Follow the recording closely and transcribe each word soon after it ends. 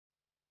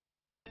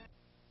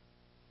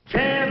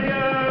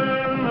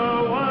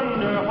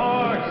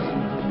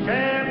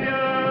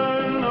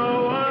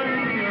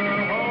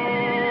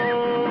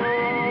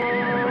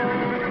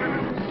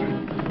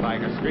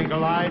streak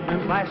of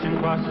lightning flashing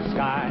across the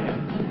sky,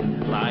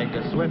 like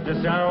the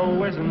swiftest arrow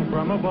whizzing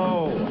from a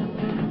bow,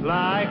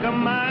 like a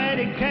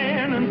mighty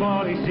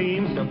cannonball he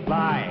seems to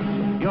fly.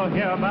 You'll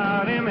hear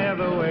about him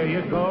everywhere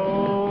you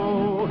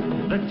go.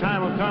 The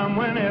time will come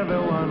when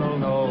everyone will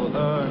know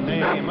the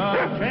name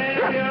of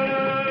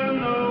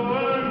champion no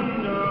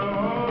one knows.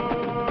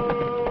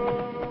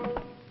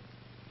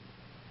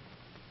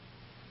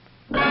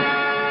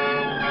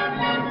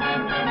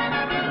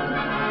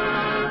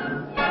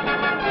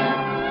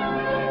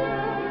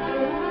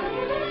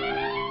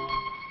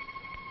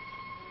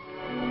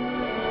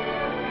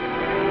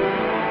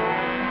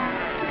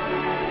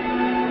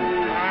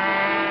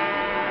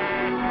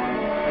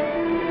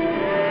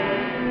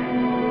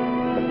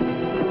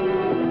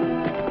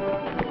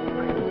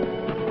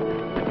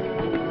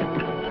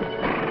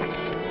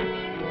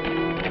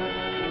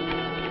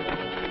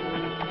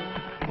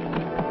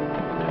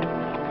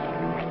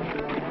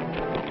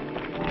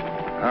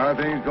 How are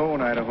things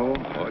going, Idaho?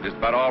 Oh, just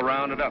about all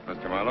rounded up,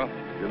 Mr. Marlowe.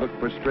 You look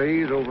for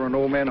strays over an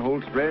old man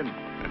Holt's spread?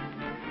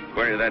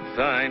 According to that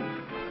sign,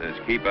 it says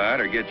keep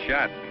out or get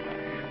shot.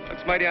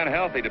 Looks mighty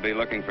unhealthy to be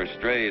looking for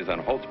strays on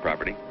Holt's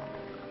property.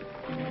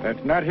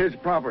 That's not his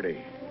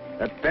property.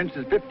 That fence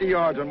is 50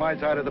 yards on my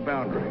side of the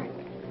boundary.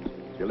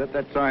 If you let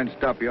that sign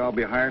stop you, I'll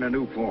be hiring a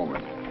new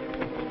foreman.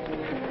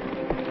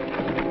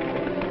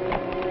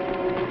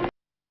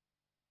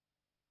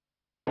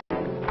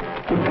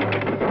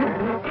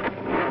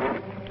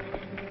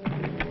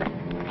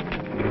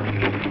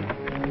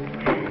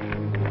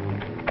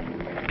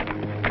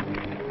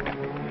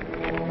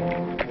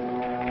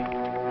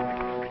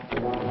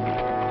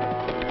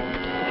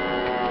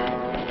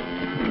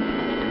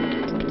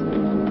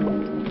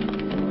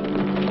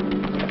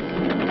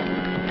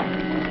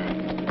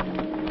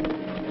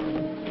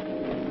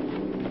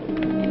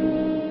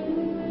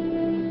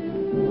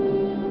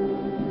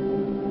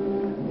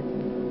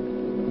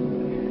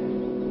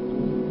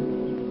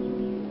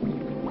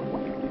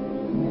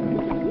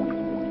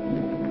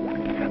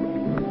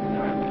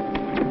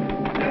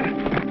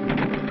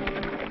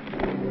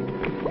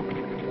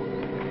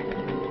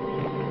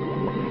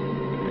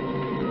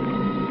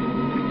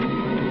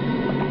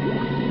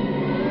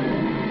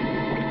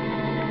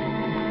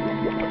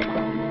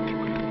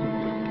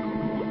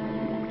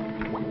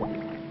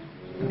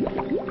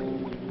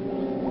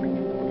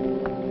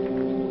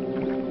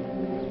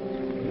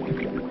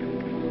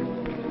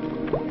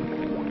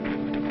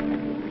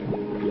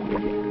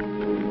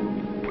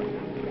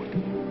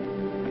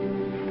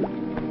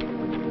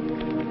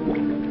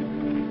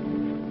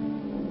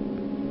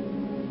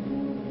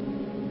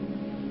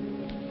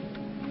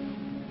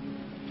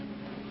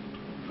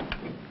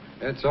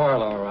 It's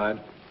oil, all right.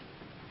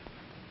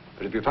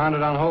 But if you found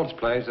it on Holt's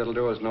place, it'll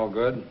do us no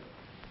good.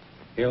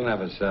 He'll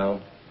never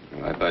sell.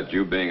 Well, I thought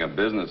you being a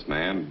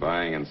businessman,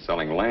 buying and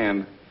selling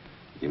land,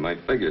 you might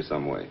figure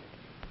some way.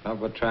 Not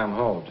with Tram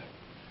Holt.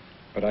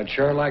 But I'd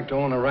sure like to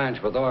own a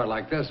ranch with oil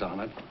like this on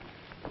it.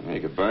 Well,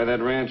 you could buy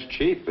that ranch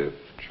cheap if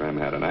Trem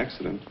had an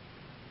accident.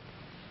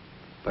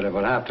 But it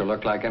would have to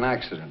look like an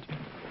accident.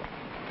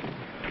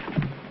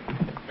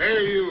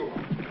 Hey, you,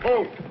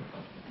 Holt.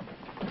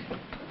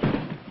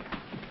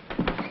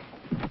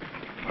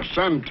 My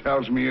son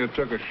tells me you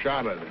took a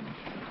shot at him.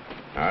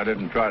 I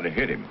didn't try to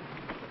hit him,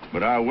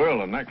 but I will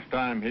the next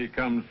time he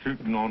comes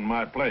shooting on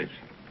my place.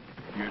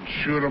 You'd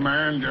shoot a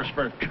man just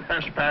for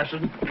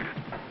trespassing?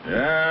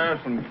 Yes,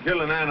 and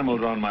killing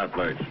animals on my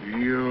place.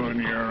 You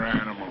and your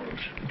animals.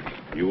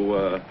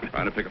 You,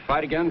 trying to pick a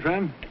fight again,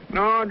 Trem?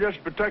 No,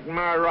 just protecting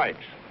my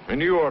rights.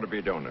 And you ought to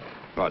be doing it.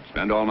 What,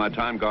 spend all my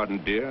time guarding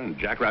deer and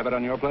jackrabbit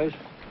on your place?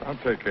 I'll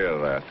take care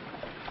of that.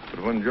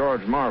 But when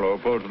George Marlowe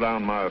pulls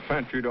down my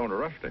fence, you don't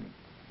arrest him.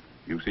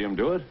 You see him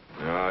do it?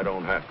 No, I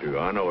don't have to.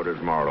 I know it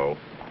is Marlowe.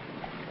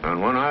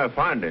 And when I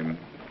find him...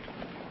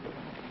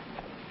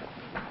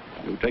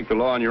 You take the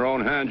law in your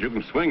own hands, you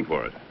can swing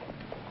for it.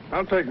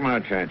 I'll take my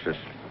chances.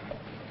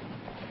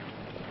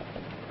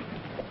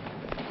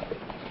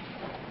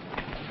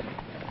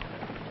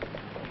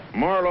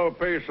 Marlowe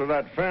pays for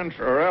that fence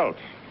or else.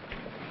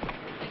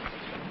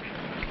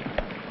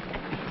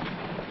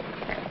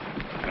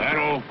 That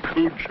old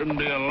coot shouldn't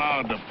be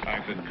allowed to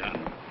pack a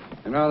gun.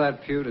 You know,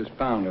 that feud is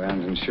bound to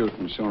end in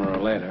shooting sooner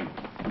or later.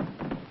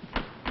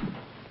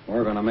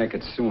 We're going to make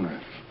it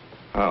sooner.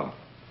 How?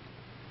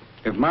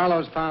 If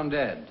Marlowe's found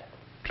dead,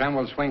 Trem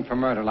will swing for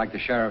murder like the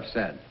sheriff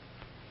said.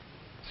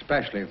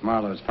 Especially if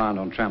Marlowe's found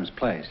on Trem's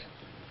place.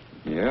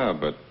 Yeah,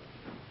 but...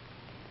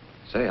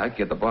 Say, I could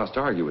get the boss to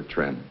argue with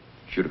Trem.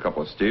 Shoot a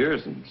couple of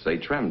steers and say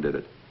Trem did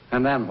it.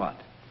 And then what?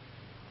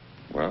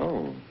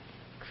 Well,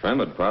 Trem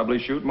would probably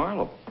shoot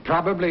Marlowe.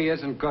 Probably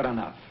isn't good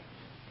enough.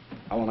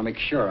 I want to make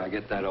sure I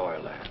get that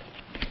oil there.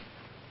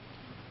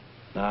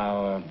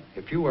 Now,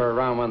 if you were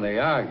around when they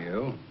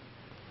argue,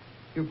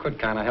 you could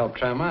kind of help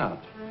Trem out.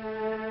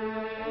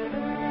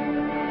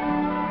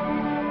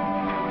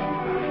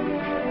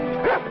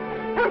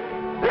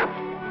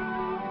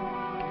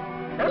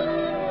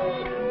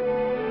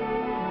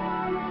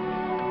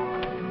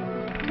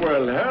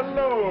 Well,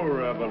 hello,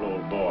 Rebel,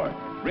 old boy.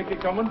 Ricky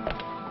coming?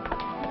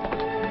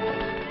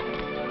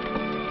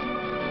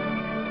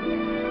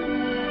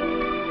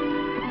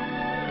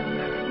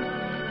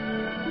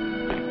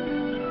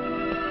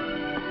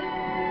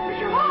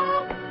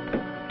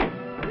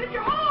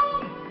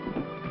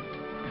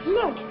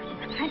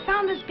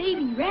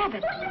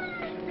 rabbit.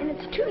 And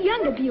it's too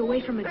young to be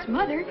away from its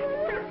mother.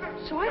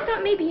 So I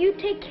thought maybe you'd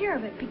take care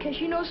of it because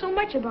you know so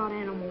much about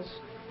animals.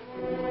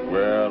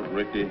 Well,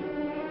 Ricky,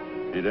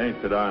 it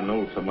ain't that I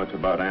know so much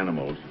about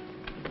animals.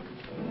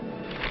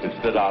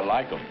 It's that I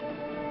like them.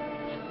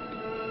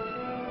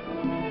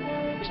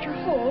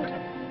 Mr. Holt,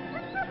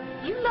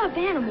 you love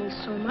animals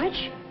so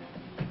much.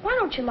 Why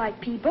don't you like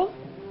people?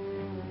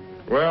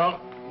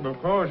 Well,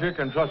 because you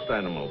can trust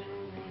animals.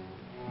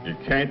 You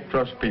can't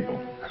trust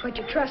people. But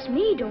you trust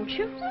me, don't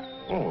you?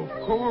 Oh, of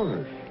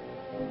course.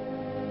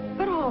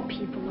 But all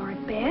people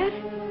aren't bad.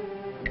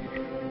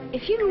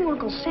 If you knew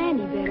Uncle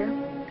Sandy better,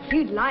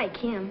 you'd like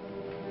him.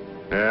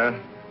 Yeah,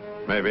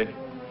 maybe.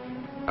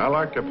 I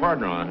liked a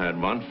partner I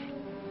had once.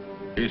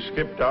 He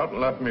skipped out and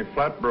left me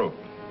flat broke.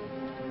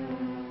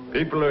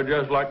 People are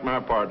just like my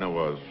partner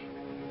was.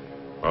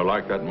 Or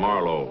like that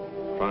Marlowe,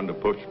 trying to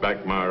push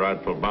back my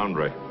rightful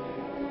boundary.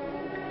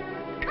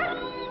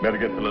 Better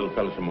get the little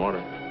fella some water.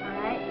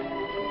 All right.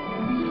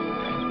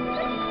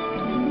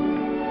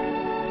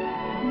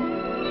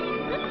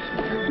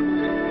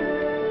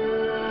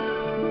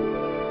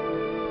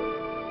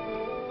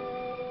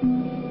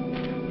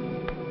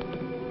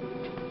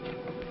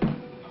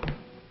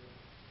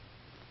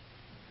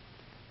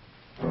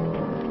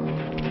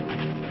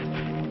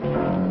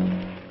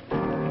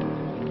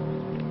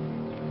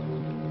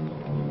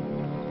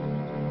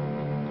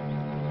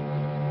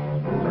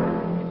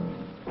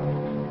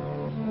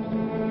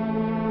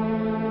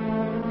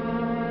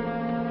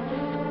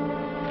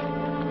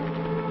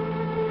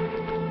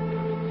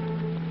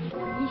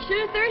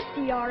 Sure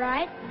thirsty, all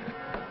right.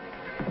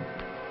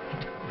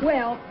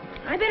 Well,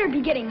 I better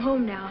be getting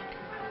home now.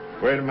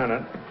 Wait a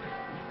minute.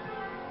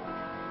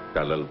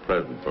 Got a little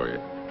present for you.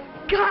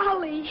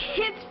 Golly,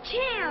 it's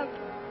Champ.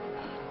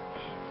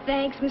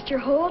 Thanks, Mr.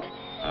 Holt.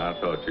 I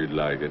thought you'd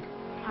like it.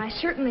 I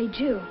certainly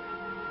do.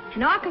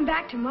 And I'll come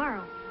back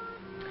tomorrow.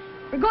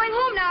 We're going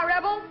home now,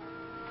 Rebel.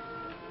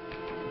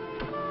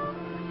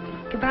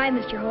 Goodbye,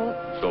 Mr. Holt.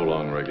 So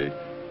long, Ricky.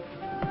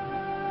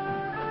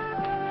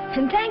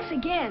 And thanks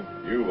again.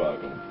 You're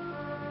welcome.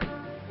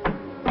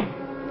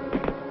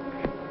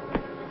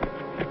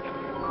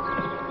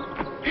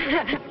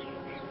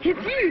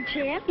 It's you,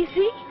 Champ, you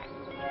see?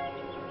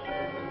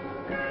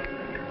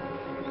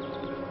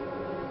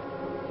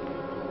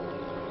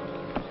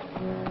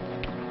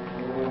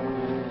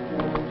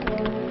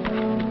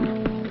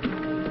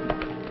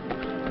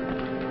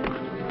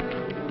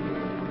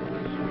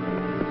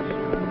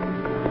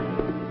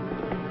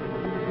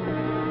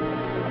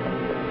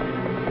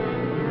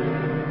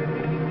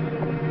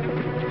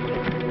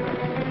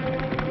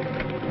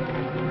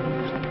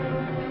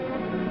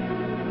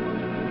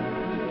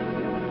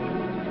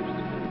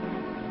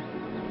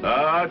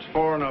 That's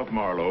far enough,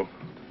 Marlowe.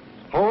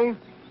 Holt,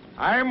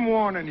 I'm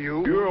warning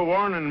you. You're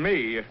warning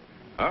me.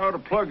 I ought to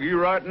plug you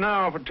right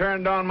now for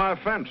tearing down my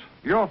fence.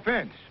 Your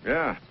fence.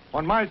 Yeah.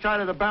 On my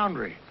side of the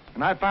boundary.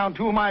 And I found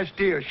 2 of my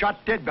steers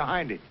shot dead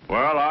behind it.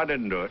 Well, I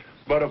didn't do it.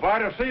 But if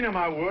I'd have seen him,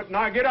 I would.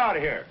 Now get out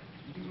of here.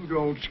 You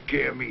don't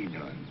scare me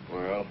none.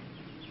 Well,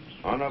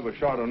 I never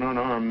shot an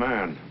unarmed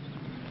man.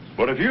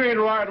 But if you ain't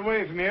riding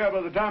away from here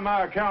by the time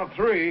I count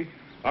 3,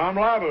 I'm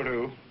liable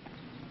to.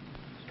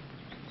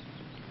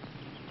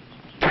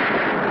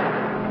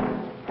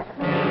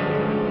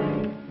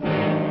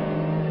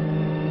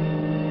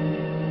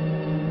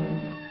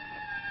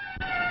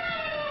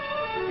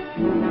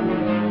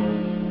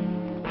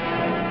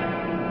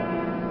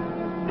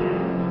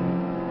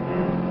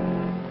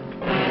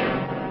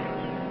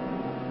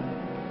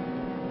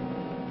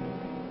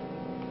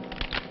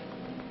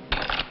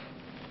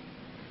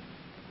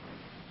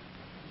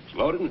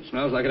 Loaded, and it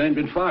smells like it ain't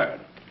been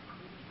fired.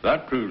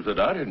 That proves that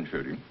I didn't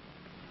shoot him.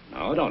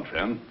 No, don't,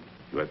 Trim.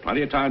 You had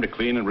plenty of time to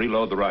clean and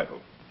reload the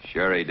rifle.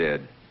 Sure he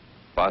did.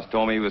 Boss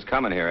told me he was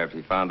coming here after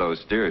he found those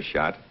steers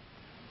shot.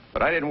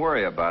 But I didn't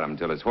worry about him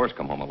until his horse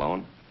come home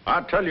alone.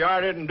 I tell you,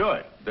 I didn't do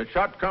it. The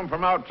shot come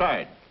from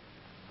outside.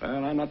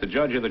 Well, I'm not the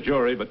judge of the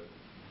jury, but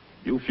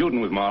you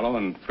feuding with Marlowe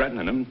and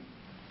threatening him,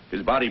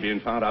 his body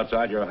being found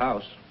outside your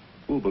house,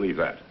 who'll believe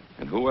that?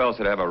 And who else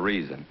would have a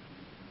reason?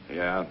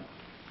 Yeah.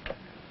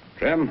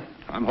 Trim,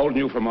 I'm holding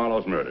you for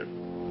Marlowe's murder.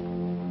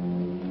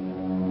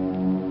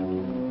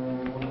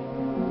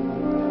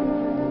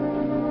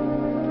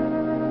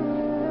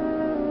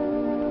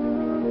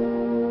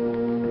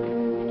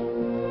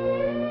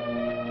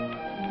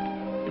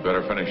 You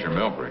better finish your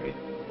milk, Ricky.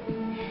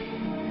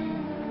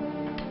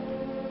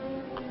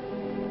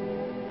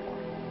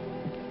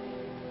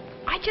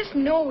 I just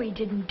know he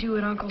didn't do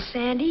it, Uncle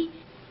Sandy.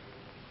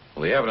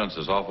 Well, the evidence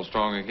is awful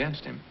strong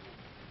against him.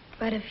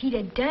 But if he'd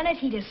have done it,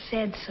 he'd have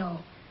said so.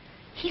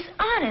 He's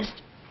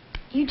honest.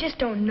 You just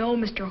don't know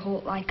Mr.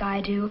 Holt like I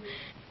do.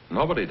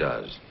 Nobody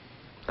does.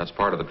 That's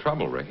part of the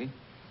trouble, Ricky.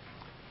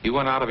 He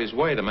went out of his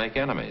way to make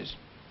enemies.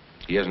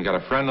 He hasn't got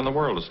a friend in the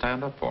world to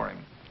stand up for him.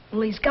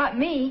 Well, he's got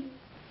me.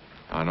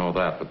 I know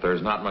that, but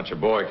there's not much a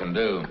boy can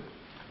do.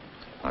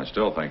 I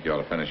still think you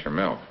ought to finish your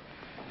milk.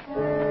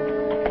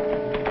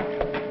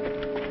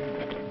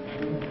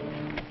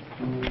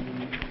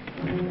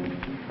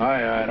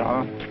 Hi,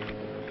 Idaho.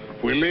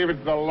 If we leave it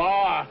to the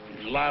law,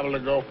 he's liable to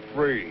go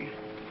free.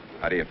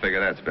 How do you figure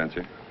that,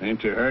 Spencer?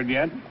 Ain't you heard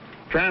yet?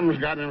 Trem's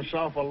got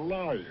himself a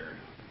lawyer.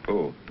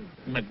 Who?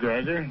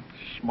 McGregor,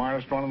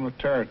 smartest one in the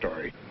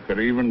territory. Could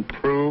even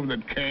prove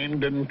that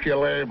Cain didn't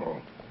kill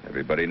Abel.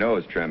 Everybody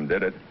knows Trem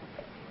did it.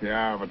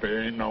 Yeah, but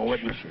there ain't no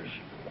witnesses.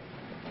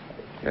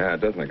 Yeah,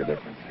 it does make a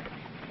difference.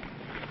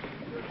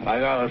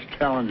 Like I was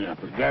telling you,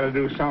 we've got to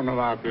do something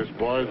about this,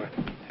 boys.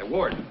 Hey,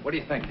 Ward, what do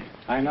you think?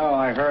 I know,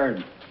 I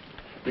heard.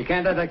 We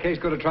can't let that case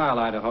go to trial,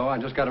 Idaho. I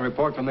just got a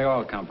report from the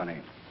oil company.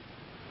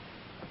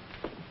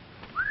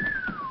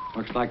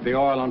 Looks like the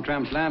oil on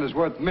Trem's land is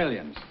worth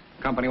millions.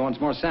 The company wants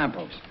more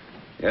samples.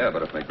 Yeah,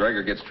 but if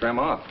McGregor gets Trem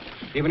off...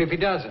 Even if he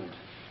doesn't,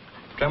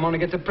 Trem only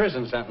gets a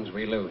prison sentence,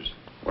 we lose.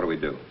 What do we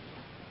do?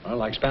 Well,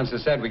 like Spencer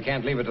said, we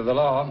can't leave it to the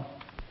law.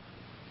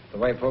 The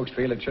way folks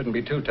feel, it shouldn't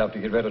be too tough to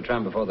get rid of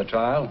Trem before the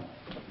trial.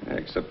 Yeah,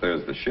 except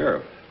there's the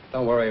sheriff.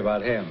 Don't worry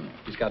about him.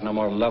 He's got no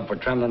more love for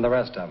Trem than the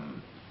rest of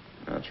them.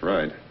 That's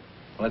right.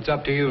 Well, it's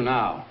up to you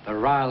now. They're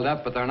riled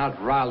up, but they're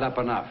not riled up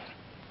enough.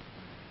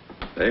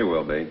 They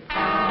will be.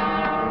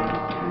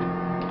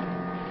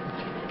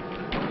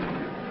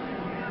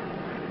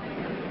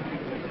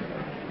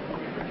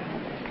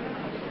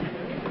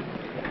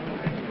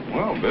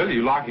 Well, Bill,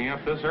 you locking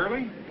up this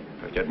early?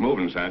 Get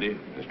moving, Sandy.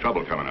 There's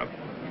trouble coming up.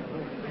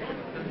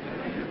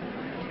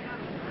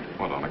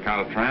 What, on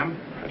account of Trem?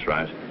 That's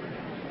right.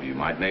 You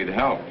might need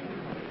help.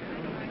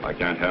 If I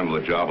can't handle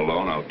the job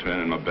alone, I'll turn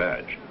in my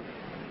badge.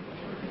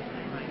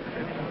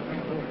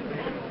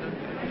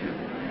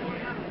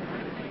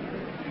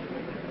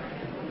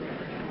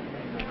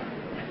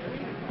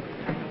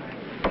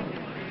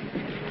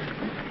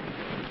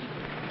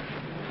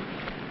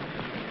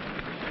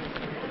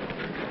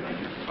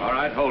 All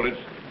right, hold it.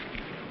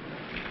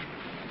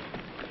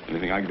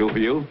 Anything I can do for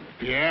you?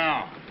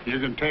 Yeah, you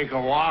can take a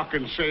walk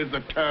and save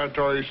the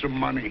territory some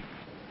money.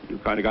 You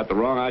kind of got the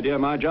wrong idea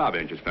of my job,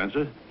 ain't you,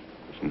 Spencer?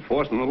 It's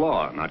enforcing the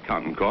law, not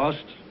counting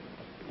costs.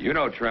 You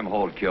know Trem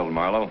Holt killed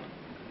Marlowe.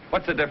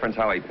 What's the difference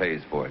how he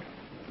pays for it?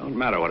 Don't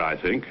matter what I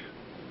think.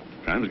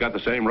 Trem's got the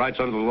same rights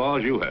under the law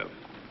as you have.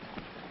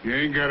 You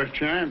ain't got a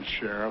chance,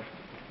 Sheriff.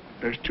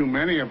 There's too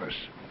many of us.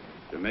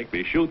 If you make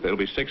me shoot, there'll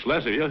be 6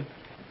 less of you.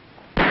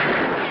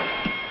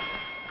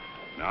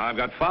 Now, I've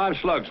got 5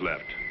 slugs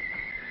left.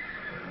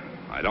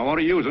 I don't want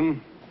to use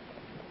them,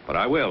 but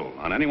I will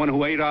on anyone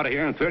who ain't out of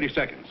here in 30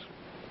 seconds.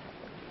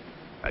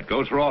 That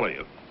goes for all of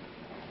you.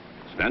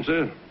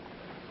 Spencer,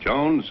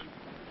 Jones,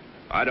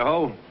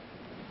 Idaho,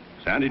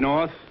 Sandy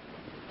North.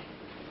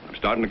 I'm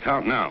starting to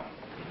count now.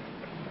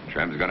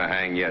 Trem's gonna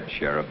hang yet,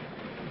 Sheriff.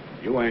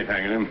 You ain't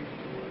hanging him.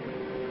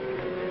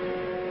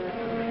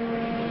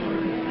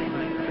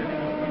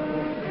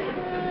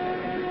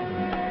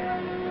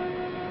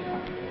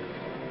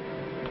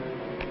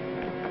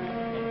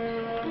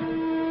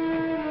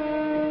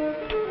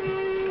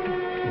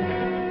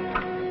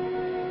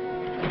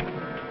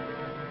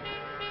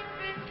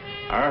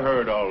 I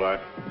heard all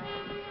that.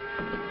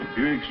 If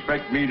you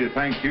expect me to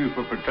thank you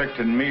for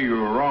protecting me,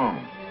 you're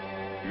wrong.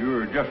 You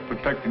were just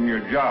protecting your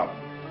job.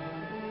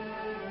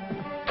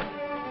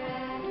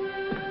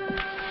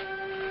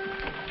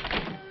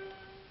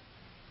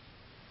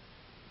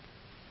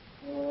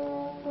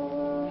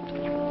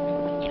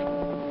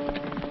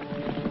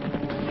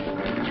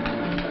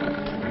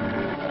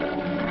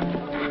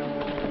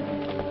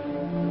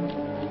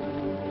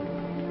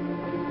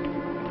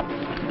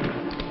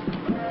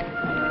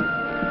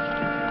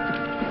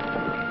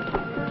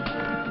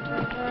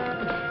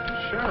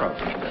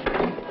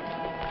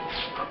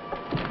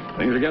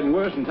 Things are getting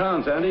worse in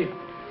town, Sandy.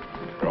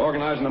 They're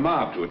organizing a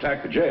mob to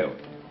attack the jail.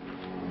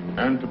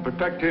 And to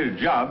protect his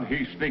job,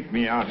 he sneaked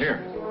me out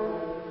here.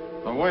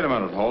 Now, wait a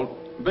minute, Holt.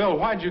 Bill,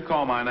 why'd you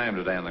call my name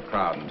today in the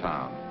crowd in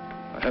town?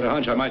 I had a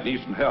hunch I might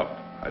need some help.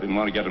 I didn't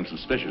want to get him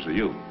suspicious of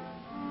you.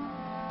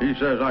 He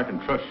says I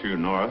can trust you,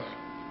 North.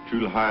 But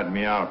you'll hide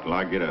me out till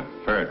I get a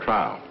fair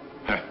trial.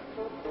 Heh.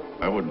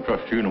 I wouldn't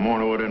trust you no more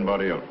than I would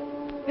anybody else.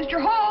 Mr.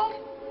 Holt!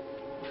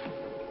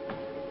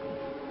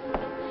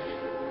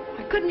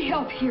 I couldn't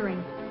help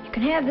hearing. You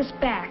can have this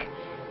back.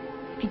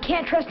 If you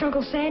can't trust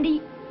Uncle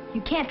Sandy, you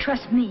can't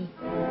trust me.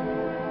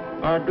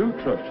 I do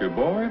trust you,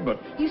 boy, but...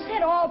 You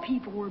said all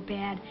people were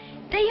bad.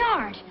 They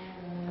aren't.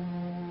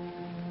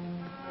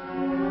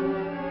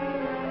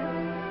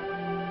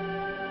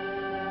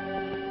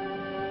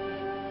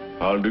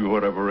 I'll do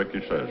whatever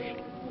Ricky says.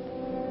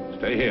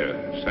 Stay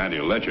here.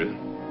 Sandy will let you.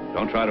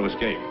 Don't try to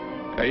escape.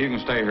 Hey, you can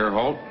stay here,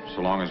 Holt,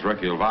 so long as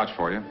Ricky will vouch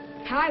for you.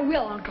 I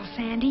will, Uncle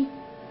Sandy.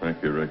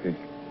 Thank you, Ricky.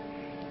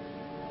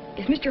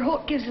 If Mr.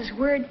 Holt gives his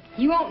word,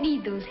 you won't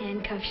need those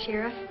handcuffs,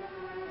 Sheriff.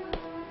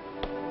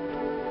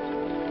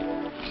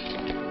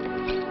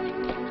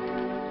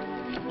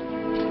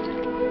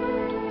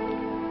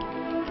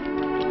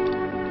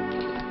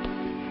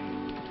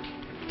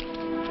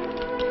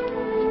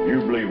 You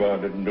believe I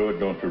didn't do it,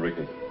 don't you,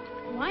 Ricky?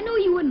 Well, I know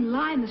you wouldn't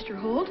lie, Mr.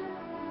 Holt.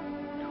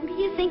 Who do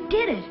you think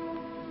did it?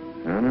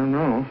 I don't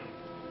know.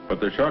 But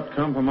the shot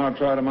come from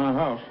outside of my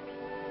house.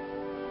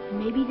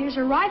 Maybe there's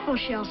a rifle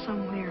shell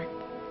somewhere.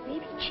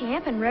 Maybe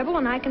Champ and Rebel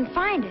and I can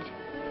find it.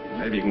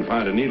 Maybe you can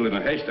find a needle in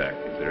a haystack,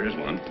 if there is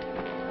one.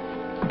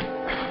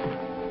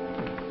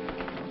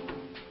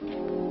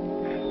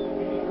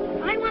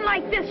 Find one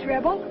like this,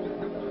 Rebel.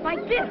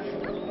 Like this.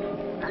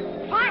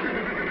 Find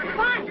it.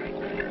 Find it.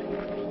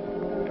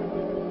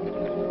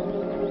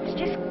 There's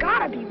just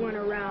gotta be one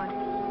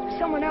around.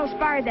 Someone else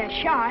fired that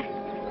shot.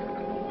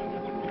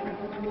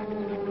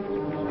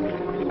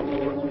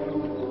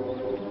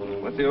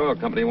 What's the oil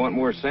company want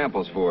more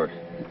samples for?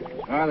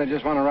 Well, they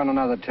just want to run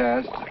another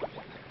test.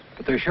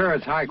 But they're sure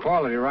it's high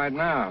quality right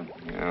now.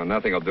 Well,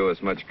 nothing will do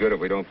us much good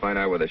if we don't find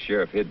out where the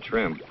sheriff hid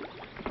Trim.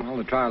 Well,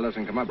 the trial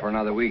doesn't come up for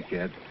another week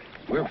yet.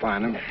 We'll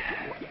find him.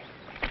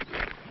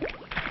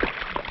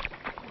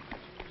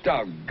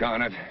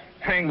 Doggone it.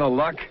 Hang the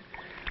luck.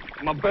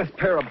 My best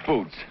pair of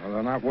boots. Well,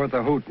 they're not worth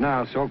a hoot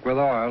now, soaked with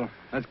oil.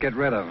 Let's get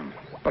rid of them.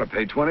 But I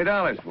paid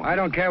 $20 for them. I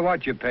don't care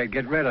what you paid.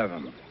 Get rid of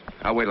them.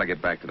 I'll wait till I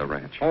get back to the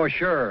ranch. Oh,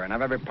 sure. And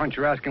have every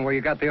puncher asking where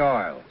you got the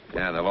oil.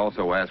 Yeah, they'll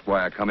also ask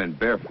why I come in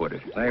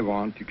barefooted. They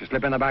won't. You can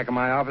slip in the back of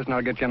my office and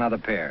I'll get you another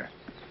pair.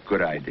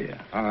 Good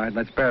idea. All right,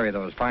 let's bury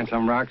those. Find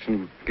some rocks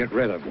and get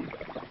rid of them.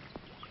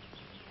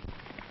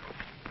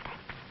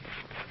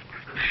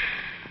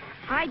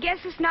 I guess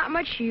it's not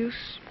much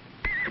use.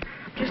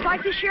 Just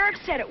like the sheriff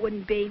said it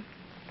wouldn't be.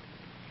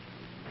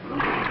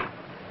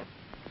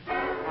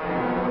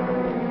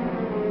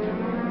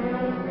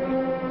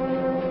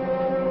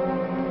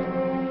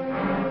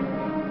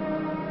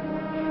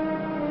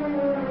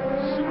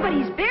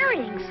 Somebody's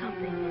burying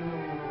something.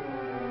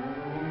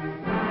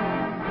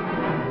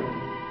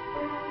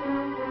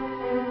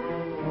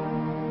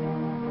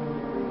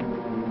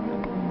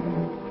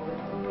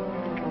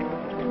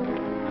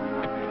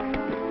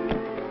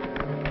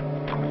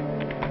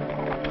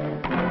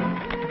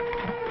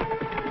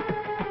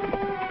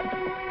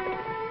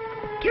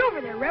 Get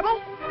over there,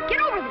 Rebel. Get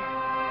over there.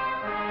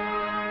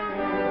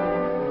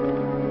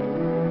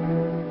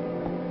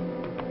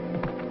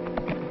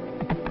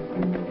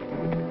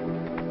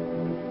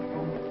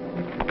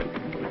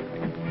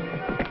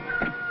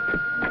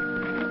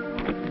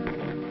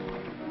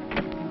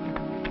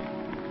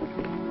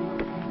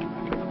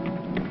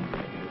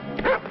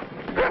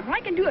 I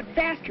can do it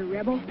faster,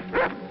 Rebel.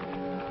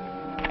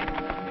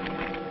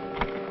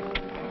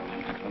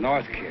 The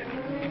North Kid.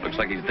 Looks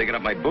like he's digging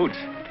up my boots.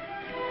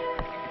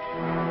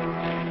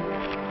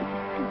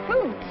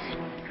 Boots.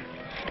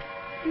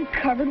 And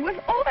covered with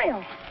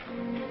oil.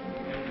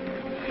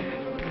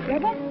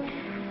 Rebel,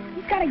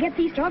 you've got to get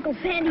these to Uncle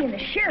Sandy and the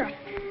sheriff.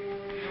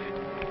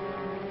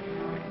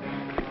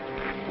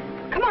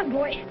 Come on,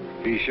 boy.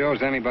 If he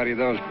shows anybody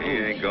those He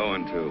ain't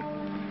going to.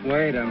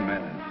 Wait a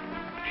minute.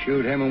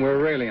 Shoot him and we're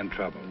really in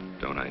trouble.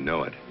 Don't I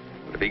know it?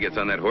 But if he gets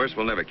on that horse,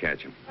 we'll never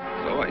catch him.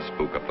 So I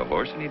spook up the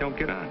horse and he don't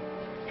get on.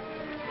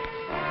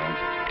 All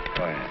right.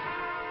 Go ahead.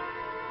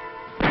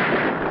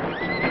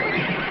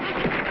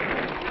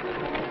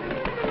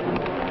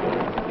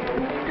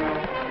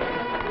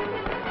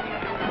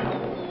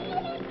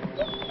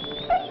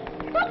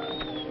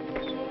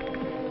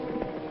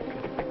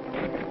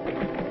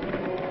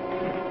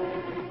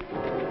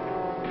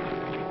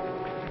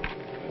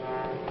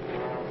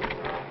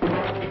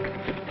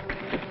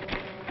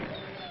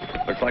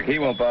 Looks like he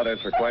won't bother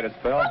us for quite a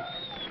spell.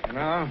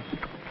 No,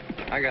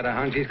 I got a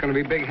hunch he's going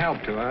to be big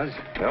help to us.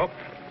 Help?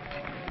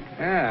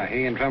 Yeah,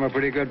 he and Trim are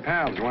pretty good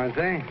pals, weren't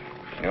they?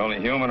 The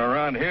only human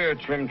around here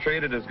Trim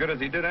traded as good as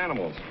he did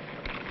animals.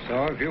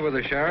 So if you were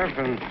the sheriff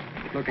and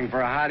looking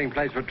for a hiding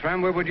place for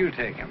Trim, where would you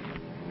take him?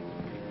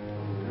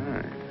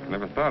 I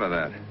never thought of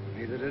that.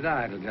 Neither did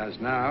I till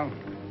just now.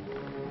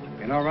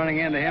 You know, running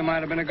into him might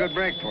have been a good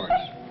break for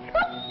us.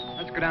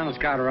 Let's go down and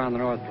scout around the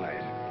North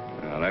place.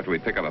 Well, after we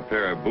pick up a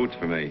pair of boots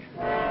for me.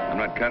 I'm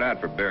not cut out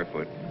for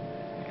barefoot.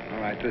 All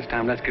right, this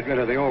time let's get rid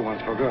of the old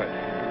ones for good.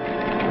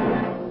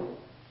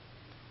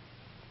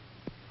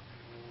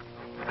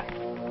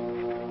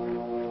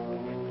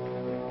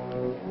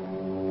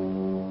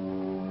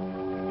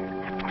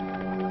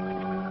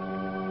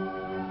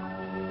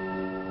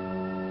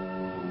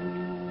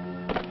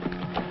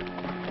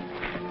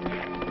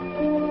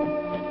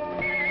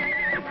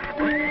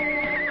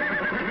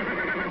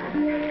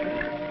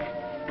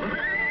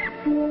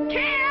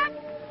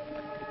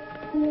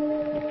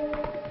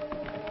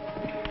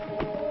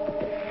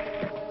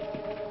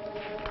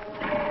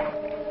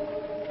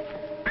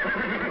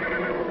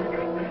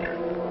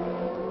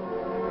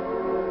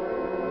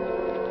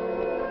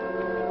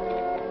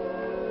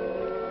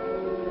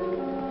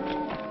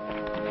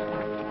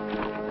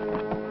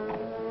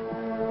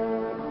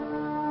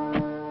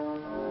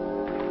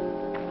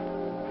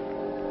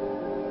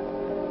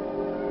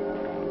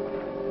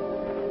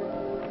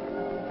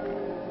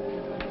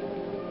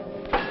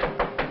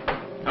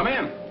 Come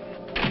in.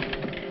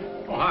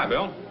 Oh, hi,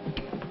 Bill.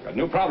 Got a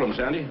new problem,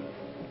 Sandy.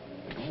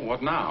 Oh,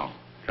 what now?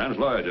 Tram's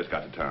lawyer just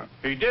got to town.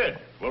 He did.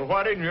 Well,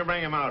 why didn't you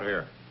bring him out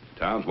here?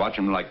 Town's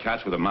watching him like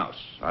cats with a mouse.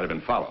 I'd have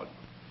been followed.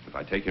 If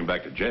I take him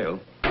back to jail...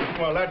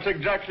 Well, that's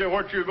exactly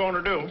what you're going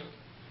to do.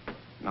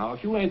 Now,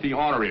 if you ain't the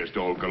orneriest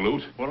old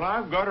galoot... Well,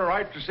 I've got a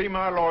right to see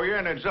my lawyer,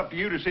 and it's up to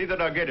you to see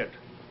that I get it.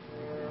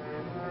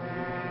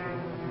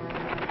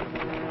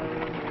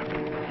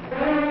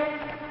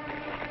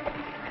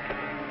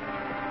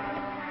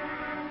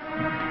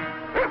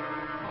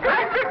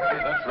 Hey,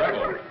 that's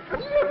Rebel.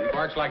 If he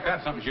barks like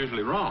that, something's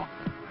usually wrong.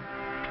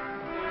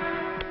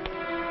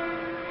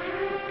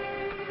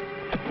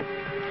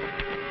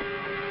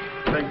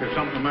 Think there's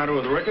something the matter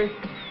with Ricky?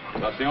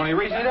 That's the only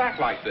reason he'd act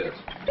like this.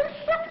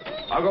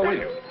 I'll go with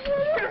you.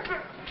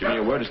 Give me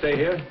your word to stay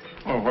here?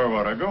 Well, where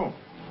would I go?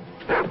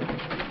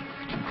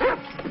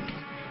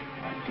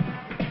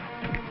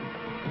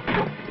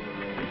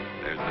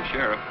 There's the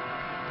sheriff.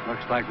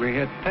 Looks like we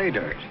hit pay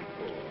dirt.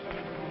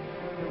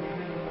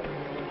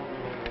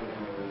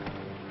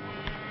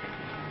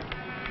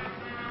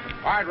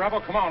 All right,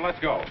 Rebel, come on, let's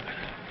go.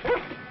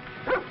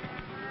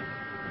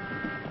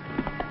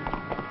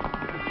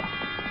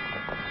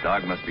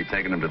 Dog must be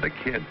taking him to the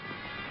kid.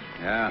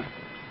 Yeah.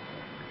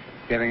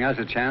 Giving us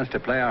a chance to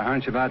play our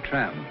hunch about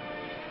Trem.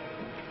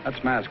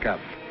 Let's mask up.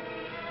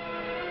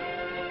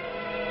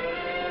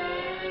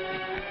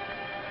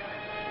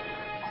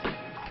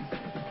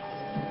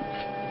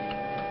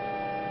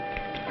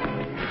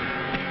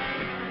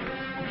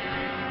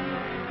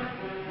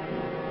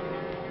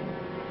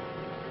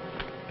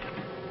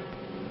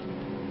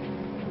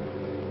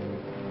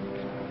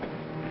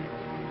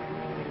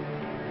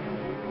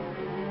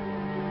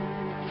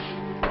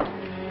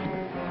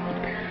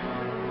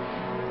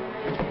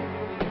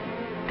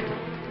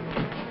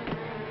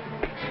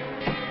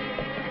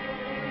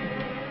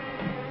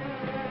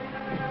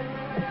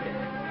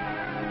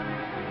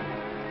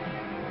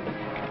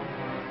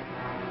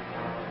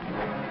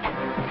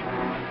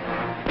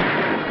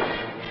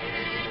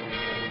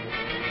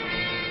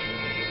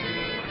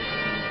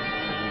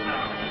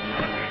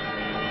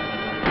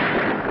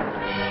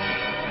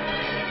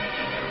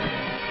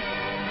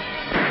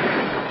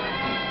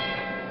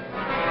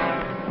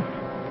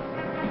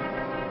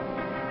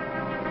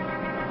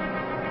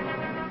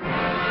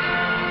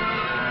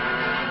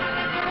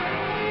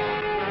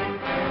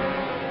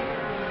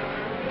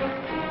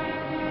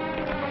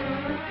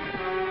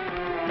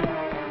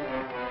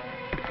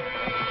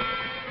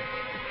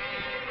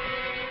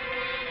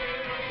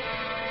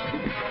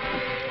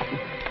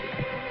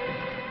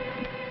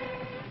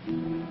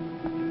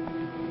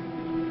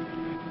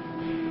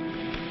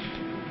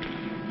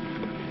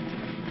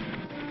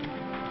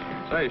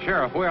 Say,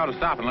 Sheriff, we ought to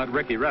stop and let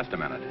Ricky rest a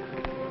minute.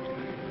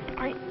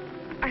 I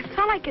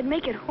thought I could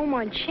make it home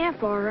on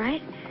Champ all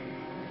right.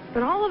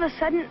 But all of a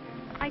sudden,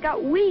 I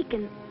got weak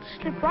and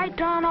slipped right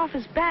down off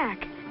his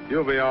back.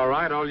 You'll be all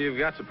right. All you've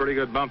got's a pretty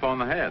good bump on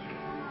the head.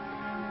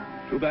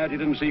 Too bad you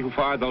didn't see who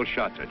fired those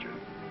shots at you.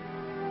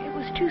 It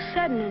was too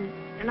sudden,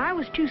 and I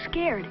was too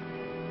scared.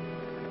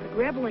 But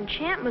Rebel and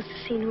Champ must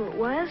have seen who it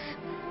was.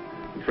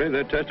 I'm afraid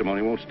that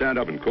testimony won't stand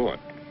up in court.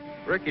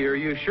 Ricky, are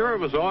you sure it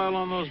was oil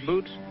on those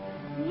boots?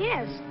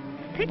 Yes,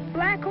 thick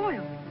black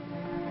oil.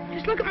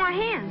 Just look at my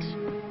hands.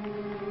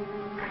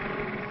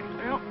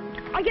 Well,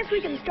 I guess we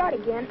can start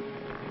again.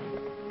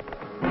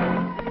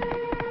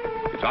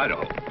 It's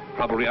Idaho.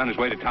 Probably on his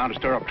way to town to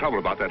stir up trouble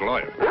about that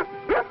lawyer. He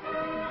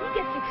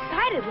gets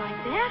excited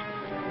like that.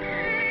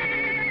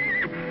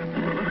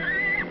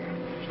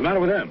 What's the matter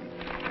with him?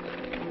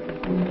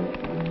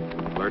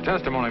 Their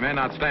testimony may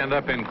not stand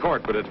up in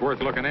court, but it's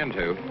worth looking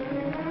into.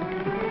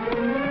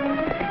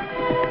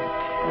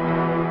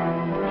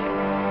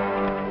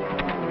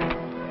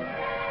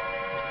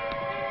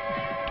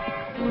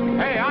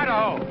 Hey,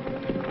 Idaho!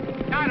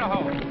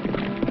 Idaho!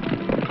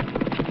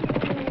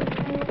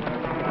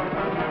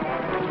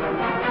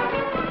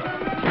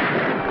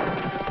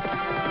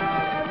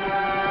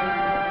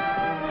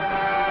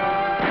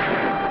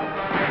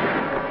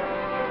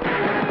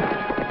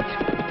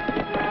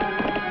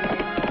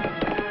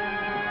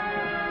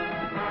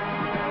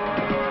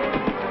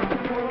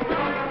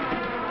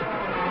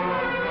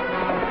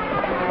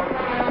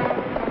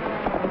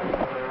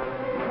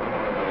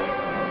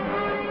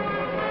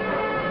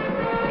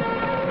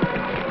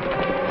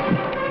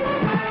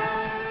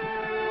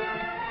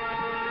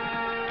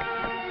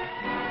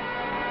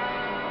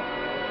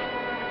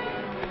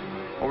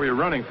 Where are you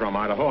running from,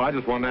 Idaho? I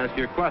just wanted to ask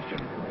you a question.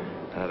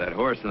 That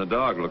horse and the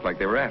dog looked like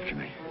they were after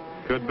me.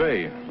 Could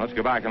be. Let's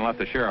go back and let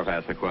the sheriff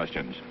ask the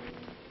questions.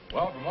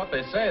 Well, from what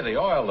they say, the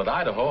oil that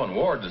Idaho and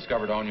Ward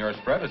discovered on your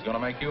spread is going to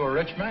make you a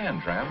rich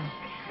man, Trem.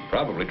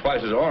 Probably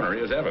twice as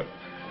ornery as ever.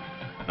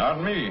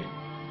 Not me.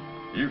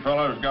 You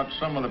fellas got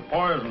some of the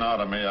poison out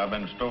of me I've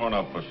been storing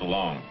up for so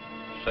long.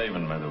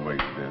 Saving me the way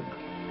you did.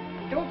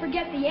 Don't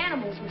forget the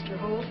animals, Mr.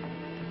 Holt.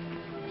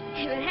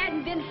 If it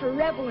hadn't been for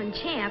Rebel and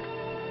Champ,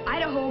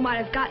 Idaho might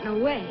have gotten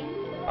away.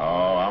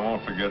 Oh, I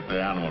won't forget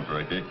the animals,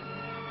 Ricky.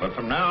 But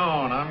from now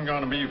on, I'm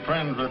going to be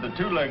friends with the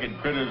two-legged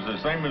critters the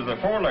same as the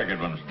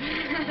four-legged ones.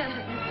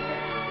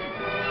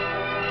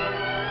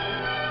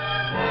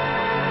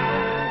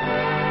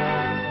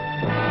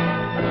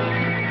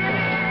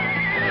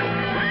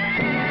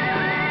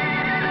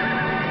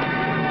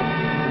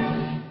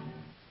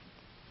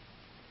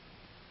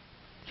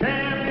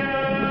 Champ!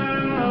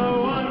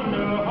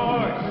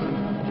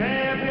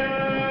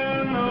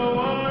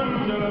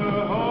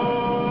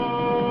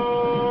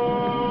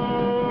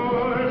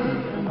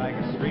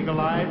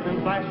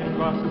 lightning flashing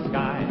across the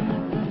sky,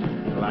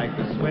 like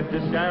the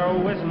swiftest arrow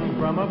whizzing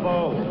from a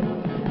bow,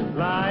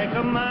 like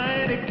a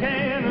mighty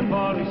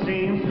cannonball he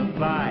seems to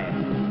fly.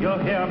 You'll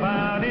hear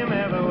about him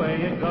everywhere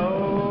you